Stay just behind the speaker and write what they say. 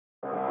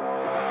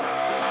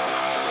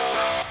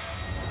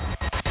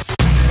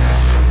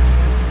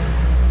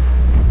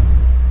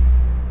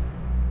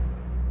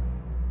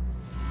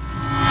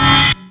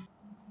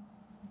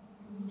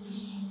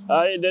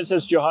Hi, this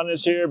is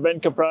Johannes here,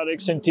 BENCO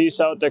Products in T,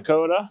 South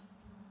Dakota.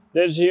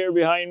 This here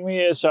behind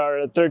me is our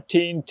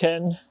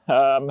 1310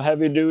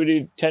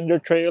 heavy-duty tender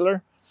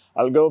trailer.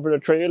 I'll go over the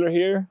trailer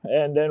here,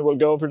 and then we'll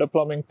go over the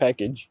plumbing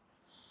package.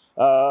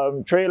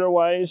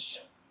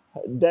 Trailer-wise,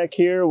 deck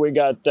here, we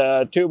got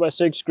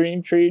 2x6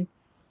 green tree.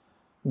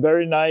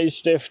 Very nice,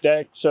 stiff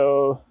deck,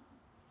 so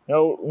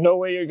no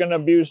way you're going to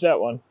abuse that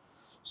one.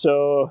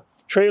 So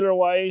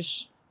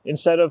trailer-wise,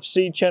 instead of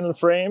C-channel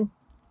frame,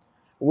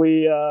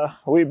 we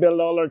build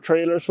all our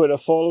trailers with a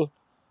full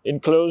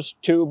enclosed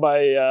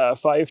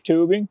 2x5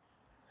 tubing.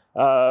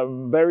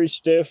 Very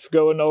stiff,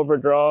 going over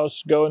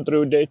draws, going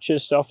through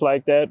ditches, stuff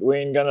like that. We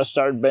ain't gonna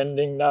start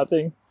bending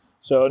nothing.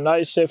 So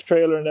nice stiff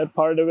trailer in that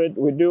part of it.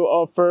 We do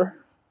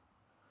offer,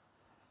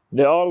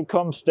 they all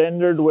come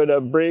standard with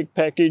a brake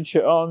package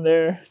on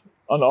there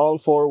on all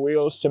 4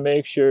 wheels to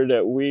make sure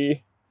that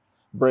we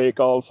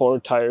brake all 4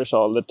 tires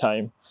all the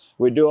time.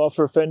 We do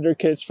offer fender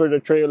kits for the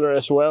trailer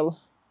as well.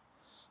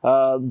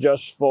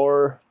 Just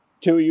for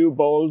 2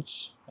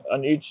 U-bolts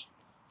on each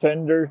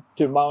fender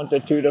to mount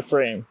it to the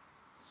frame.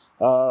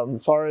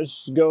 As far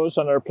as goes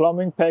on our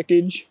plumbing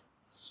package,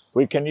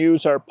 we can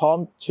use our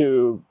pump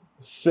to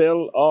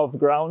fill off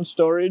ground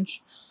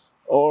storage,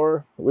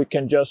 or we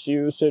can just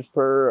use it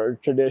for our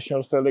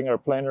traditional filling, our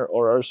planter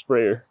or our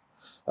sprayer.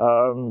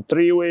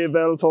 3-way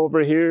valve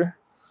over here.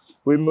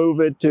 We move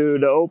it to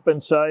the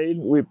open side.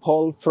 We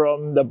pull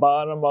from the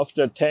bottom of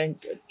the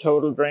tank,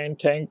 total drain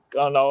tank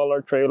on all our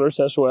trailers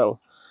as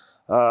well.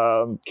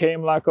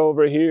 Came lock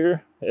over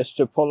here is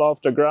to pull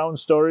off the ground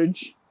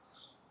storage.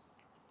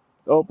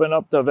 Open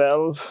up the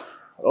valve,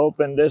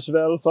 open this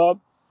valve up,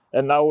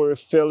 and now we're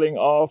filling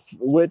off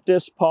with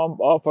this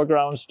pump off of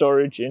ground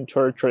storage into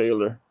our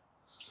trailer.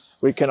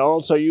 We can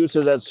also use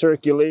it as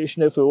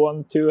circulation if we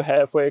want to,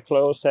 halfway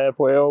closed,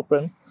 halfway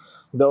open,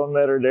 don't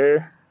matter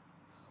there.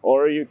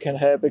 Or you can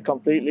have it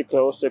completely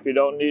closed if you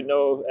don't need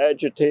no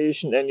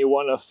agitation and you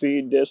want to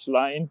feed this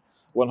line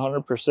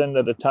 100%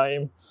 of the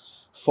time,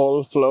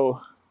 full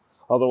flow.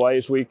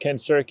 Otherwise we can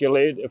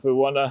circulate if we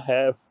want to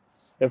have,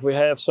 if we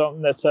have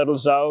something that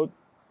settles out,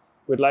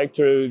 we'd like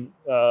to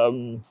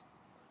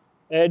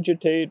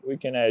agitate, we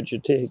can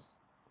agitate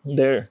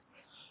there.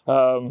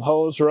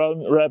 Hose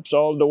wraps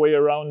all the way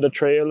around the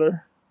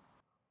trailer.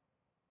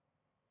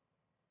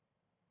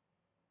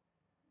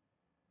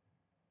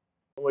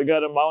 We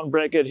got a mount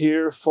bracket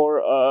here for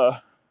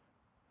a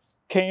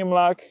came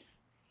lock,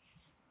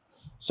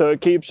 so it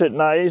keeps it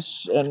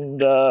nice and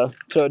so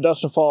it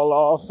doesn't fall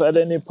off at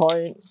any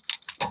point,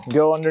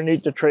 go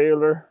underneath the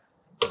trailer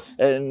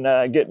and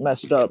get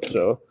messed up.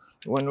 So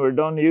when we're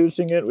done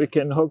using it, we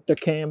can hook the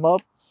came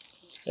up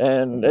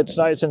and it's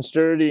nice and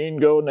sturdy,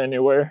 ain't going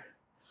anywhere.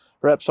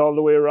 Wraps all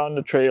the way around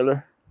the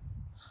trailer.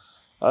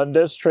 On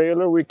this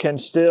trailer we can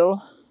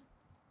still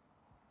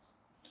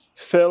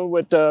fill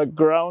with the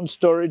ground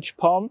storage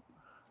pump.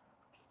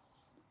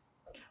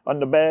 On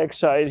the back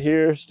side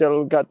here,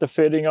 still got the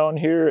fitting on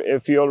here.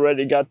 If you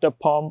already got the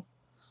pump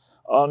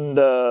on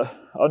the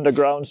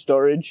ground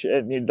storage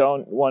and you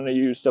don't want to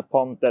use the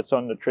pump that's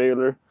on the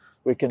trailer,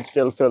 we can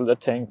still fill the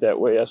tank that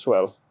way as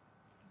well.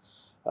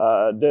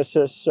 This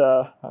is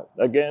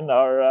again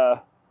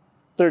our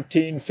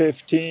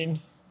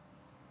 1315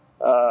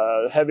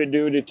 heavy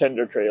duty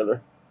tender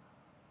trailer.